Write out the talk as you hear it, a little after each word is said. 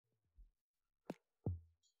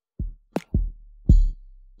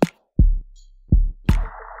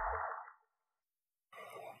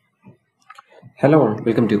Hello and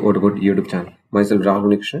welcome to Odabot YouTube channel. Myself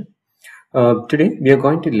Rahul Nikshan. Today we are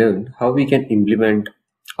going to learn how we can implement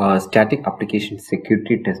static application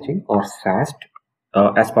security testing or SAST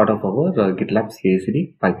as part of our GitLab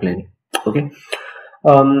CICD pipeline. Okay.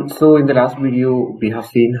 So in the last video we have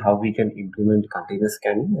seen how we can implement container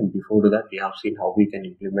scanning, and before that we have seen how we can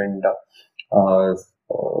implement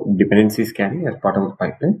dependency scanning as part of the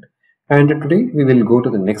pipeline. And today we will go to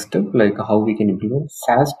the next step, like how we can implement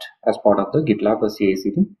SAST as part of the GitLab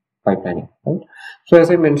CICD pipelining. Right. So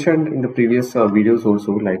as I mentioned in the previous videos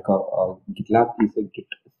also, like GitLab is a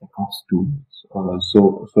GitSecOps tool.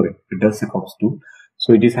 It does SecOps tool.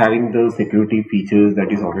 So it is having the security features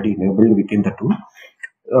that is already enabled within the tool.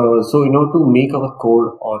 So in order to make our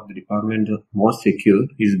code or the deployment more secure,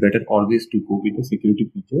 is better always to go with the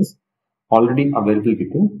security features already available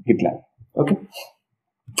within GitLab. Okay.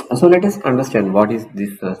 So let us understand what is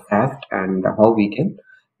this SAST and how we can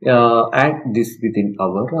add this within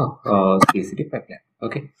our CI/CD pipeline.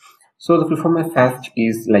 Okay. So the full form of SAST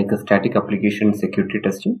is like a static application security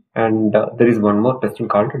testing, and there is one more testing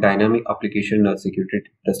called dynamic application security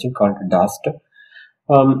testing called DAST.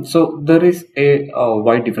 So there is a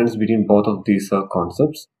wide difference between both of these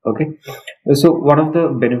concepts. Okay. So one of the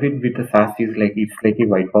benefit with the SAST is like it's like a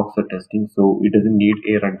white box for testing, so it doesn't need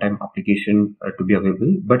a runtime application to be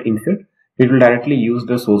available, but instead it will directly use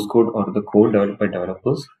the source code or the code developed by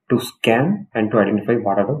developers to scan and to identify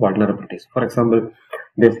what are the vulnerabilities. For example,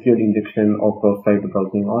 the SQL injection or cross-site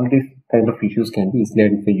browsing, all these kind of issues can be easily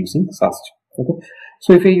identified using SAST. Okay.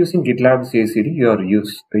 So if you're using GitLab CICD,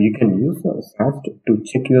 you can use SAST to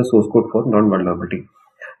check your source code for non-vulnerability.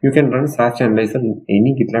 You can run SAST analyzer in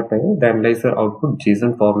any GitLab file. The analyzer output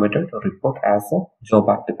JSON formatted report as a job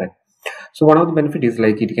artifact. So one of the benefit is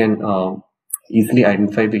like it can easily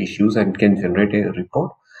identify the issues and can generate a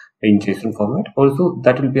report in JSON format. Also,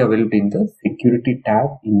 that will be available in the security tab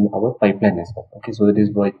in our pipeline as well. Okay, so that is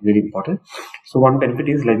very important. So one benefit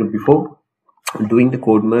is like before doing the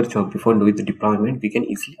code merge or before doing the deployment, we can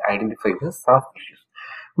easily identify the SAST issues.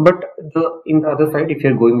 But in the other side, if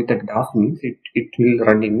you're going with that DAST means it will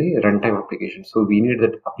run in a runtime application. So we need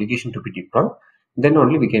that application to be deployed, then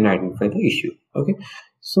only we can identify the issue. Okay,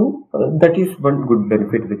 so that is one good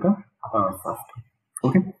benefit with the SAST.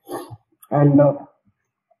 Okay, and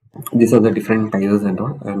these are the different tiers and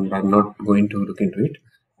all, and I'm not going to look into it.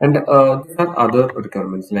 And there are other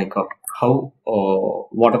requirements like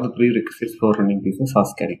what are the prerequisites for running this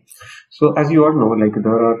SAST scanning. So as you all know, like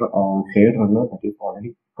there are shared runner that is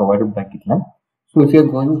already provided by GitLab. So if you're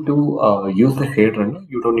going to use the shared runner,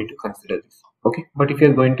 you don't need to consider this. Okay, but if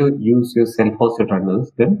you're going to use your self-hosted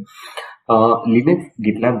runners, then Linux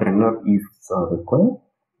GitLab runner is required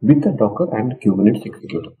with the Docker and Kubernetes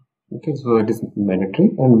executor. Okay, so it is mandatory,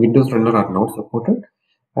 and Windows runner are not supported,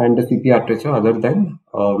 and the CPU architecture other than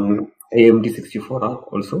AMD 64 are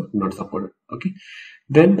also not supported. Okay,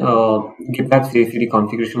 then GitLab CICD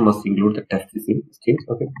configuration must include the test stage.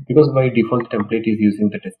 Okay, because by default template is using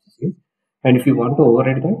the test stage, and if you want to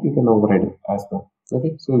override that, you can override it as well.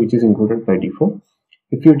 Okay, so which is included by default.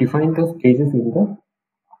 If you define the stages in the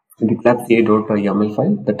GitLab CA.yaml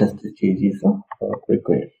file, the test stage is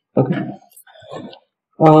required. Okay.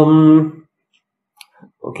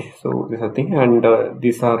 Okay, so this is a thing, and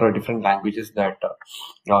these are different languages that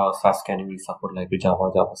SAST scanning will support, like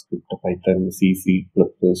Java, JavaScript, Python, C, C++,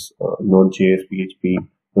 Node.js, PHP,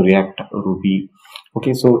 React, Ruby.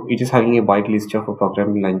 Okay, so it is having a wide list of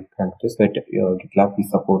programming languages that GitLab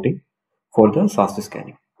is supporting for the SAST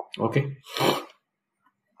scanning. Okay,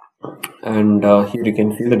 and here you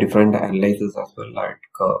can see the different analyzers as well, like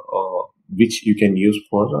which you can use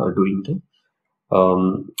for doing the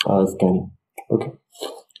scanning. Okay,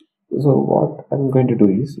 so what I'm going to do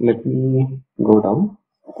is, let me go down.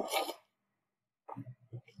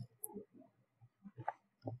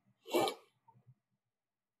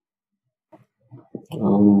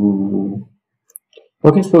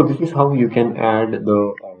 Okay, so this is how you can add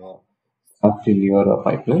the SAST in your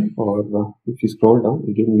pipeline, or if you scroll down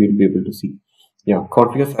again, you will be able to see. Yeah,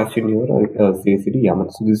 configure SAST in your CICD YAML.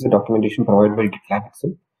 So this is a documentation provided by GitLab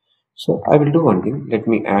itself. So I will do one thing. Let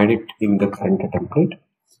me add it in the current template.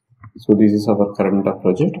 So this is our current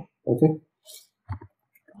project. Okay.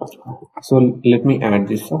 So let me add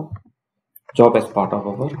this job as part of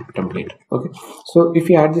our template. Okay. So if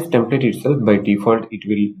you add this template itself, by default, it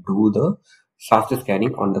will do the SAST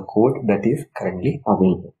scanning on the code that is currently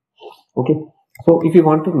available. Okay. So if you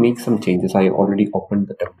want to make some changes, I already opened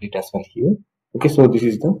the template as well here. Okay. So this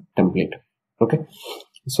is the template. Okay.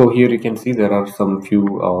 So here you can see there are some few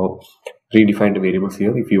predefined variables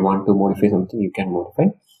here. If you want to modify something, you can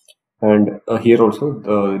modify. and here also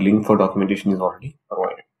the link for documentation is already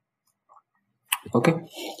provided. Okay,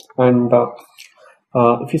 and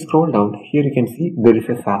if you scroll down here, you can see there is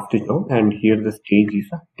a SAST job, and here the stage is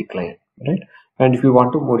a decline, right? And if you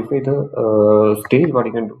want to modify the stage, what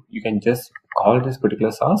you can do, you can just call this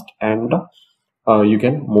particular SAST, and you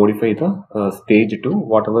can modify the stage to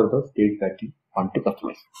whatever the stage that you want to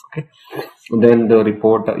customize. Okay, then the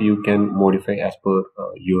report you can modify as per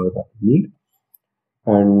your need,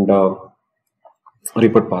 and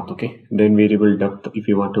report path. Okay, then variable depth, if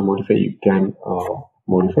you want to modify, you can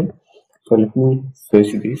modify. So let me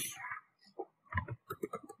search this.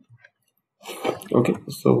 Okay,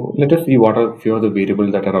 so let us see what are few of the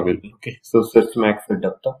variables that are available. Okay, so search max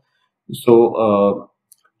depth. So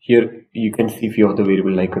here you can see few of the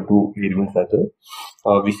variable, like two variables are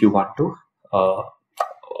there, which you want to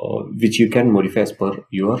which you can modify as per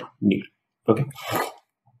your need. Okay,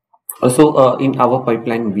 so in our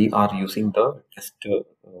pipeline we are using the test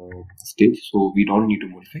stage, so we don't need to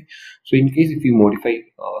modify. So in case if you modify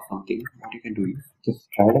something, what you can do is just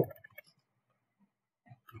add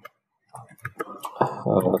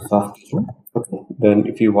soft tissue. Okay, then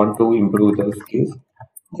if you want to improve the case,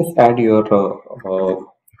 just add your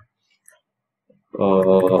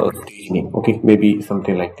stage name. Okay, maybe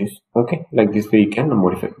something like this. Okay, like this way you can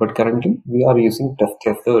modify, but currently we are using test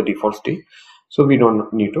as the default state, so we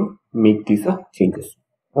don't need to make these changes.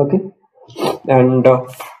 Okay, and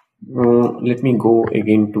let me go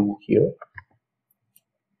again to here,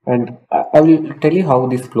 and I will tell you how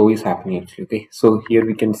this flow is happening actually. Okay, so here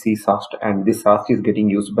we can see SAST, and this SAST is getting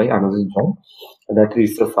used by another job, that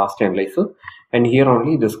is the SAST analyzer, and here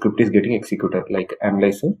only the script is getting executed, like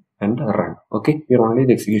analyzer and run. Okay, here only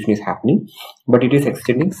the execution is happening, but it is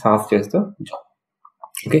extending SAST as the job.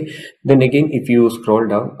 Okay, then again if you scroll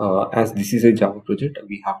down, as this is a Java project,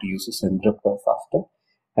 we have to use a center for SAST,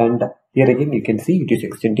 and here again you can see it is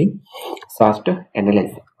extending SAST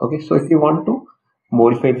analyzer. Okay, so if you want to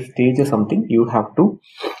modify the stage or something, you have to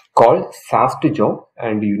call SAST job,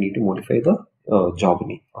 and you need to modify the job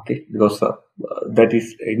name. Okay, because that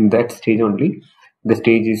is in that stage only the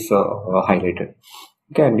stage is highlighted.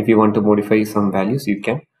 Okay, and if you want to modify some values, you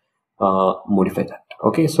can modify that.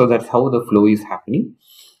 Okay, so that's how the flow is happening.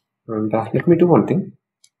 And let me do one thing.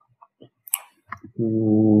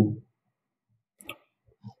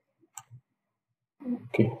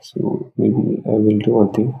 Okay, so maybe I will do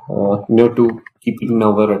one thing. To keep in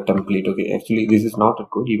our template. Okay, actually this is not a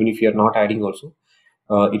code. Even if you are not adding also,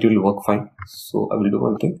 it will work fine. So I will do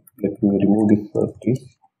one thing. Let me remove this first,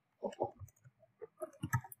 please.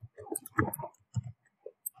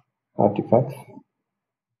 Artifact,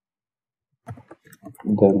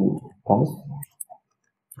 then pass.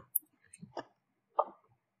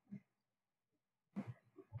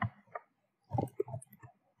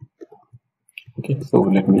 Okay, so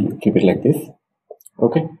let me keep it like this.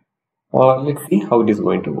 Okay, let's see how it is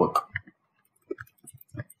going to work.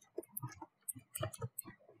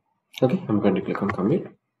 Okay, I'm going to click on commit.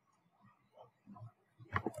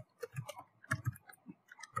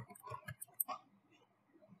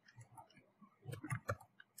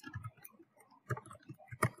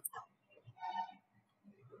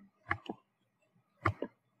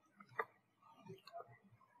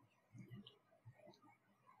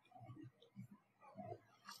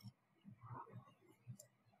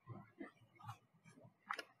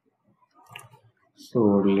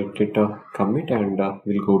 So let it commit, and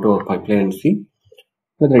we'll go to our pipeline and see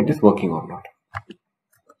whether it is working or not.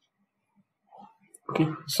 Okay,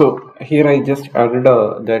 so here I just added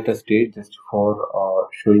that stage just for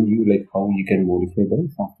showing you like how you can modify the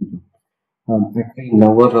software. Actually, in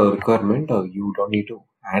our requirement, you don't need to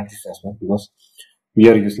add this as well, because we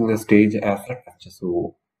are using the stage as a structure,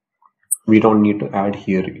 so we don't need to add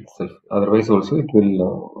here itself. Otherwise, also it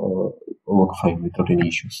will work fine without any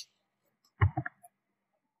issues.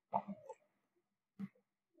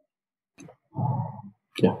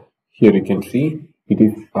 Yeah, here you can see it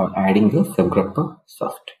is adding the subgroup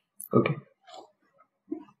soft. Okay.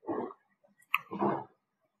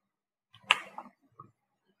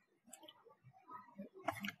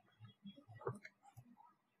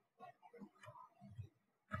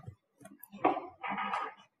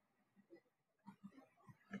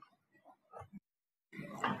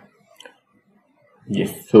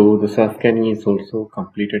 Yes, so the SAS scanning is also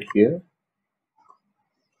completed here.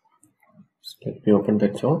 So let me open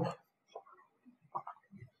that job.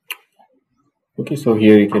 Okay, so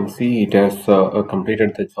here you can see it has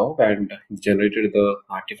completed the job and generated the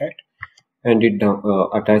artifact, and it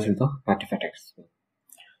attached the artifact.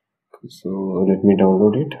 So let me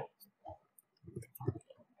download it.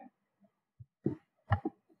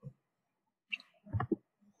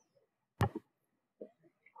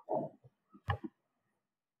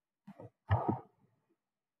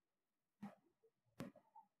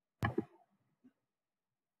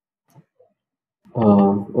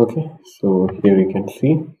 Okay, so here you can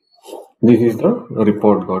see this is the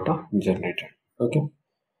report got generated. Okay,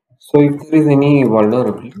 so if there is any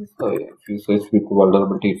vulnerability, if you search with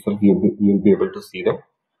vulnerability itself, you'll be able to see that.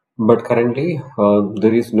 But currently,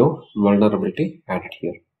 there is no vulnerability added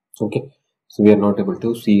here. Okay, so we are not able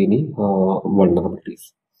to see any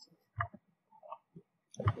vulnerabilities.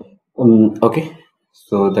 Okay,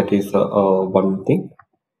 so that is one thing.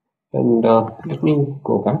 And let me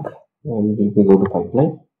go back and we will go to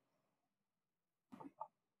pipeline.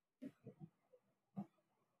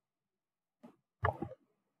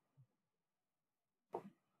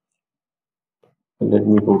 And let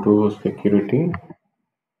me go to security.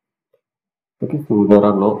 Okay, so there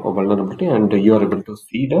are no vulnerability, and you are able to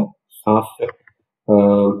see the SAST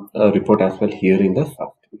report as well here in the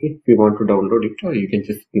SAST. Okay, if you want to download it, you can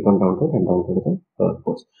just click on download and download the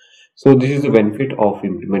reports. So this is the benefit of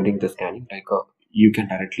implementing the scanning. Like you can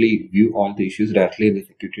directly view all the issues directly in the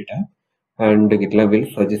security tab, and GitLab will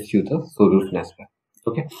suggest you the solution as well.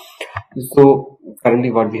 Okay, so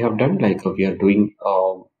currently what we have done, like we are doing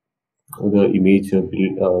the image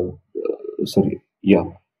build. Sorry, yeah.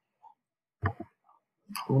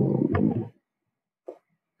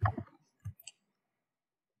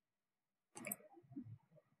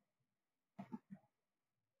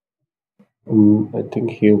 I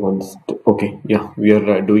think here once. Okay, yeah, we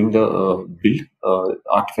are doing the build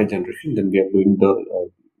artifact generation. Then we are doing the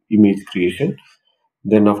image creation.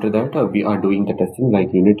 Then after that, we are doing the testing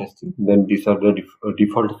like unit testing. Then these are the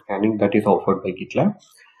default scanning that is offered by GitLab,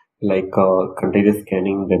 like container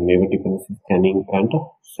scanning, then neighbor dependency scanning, and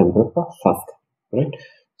sample SAST. Right.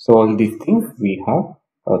 So all these things we have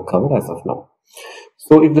covered as of now.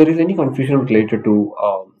 So if there is any confusion related to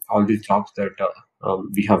all these jobs that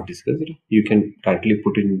we have discussed, you can directly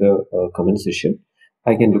put in the comment section.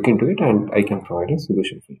 I can look into it and I can provide a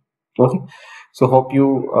solution for you. Okay. So hope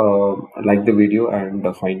you like the video and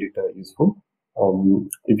find it useful.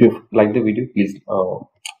 If you like the video, please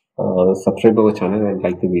subscribe our channel and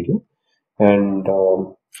like the video. And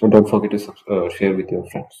don't forget to share with your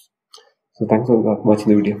friends. So thanks for watching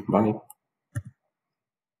the video. Bye.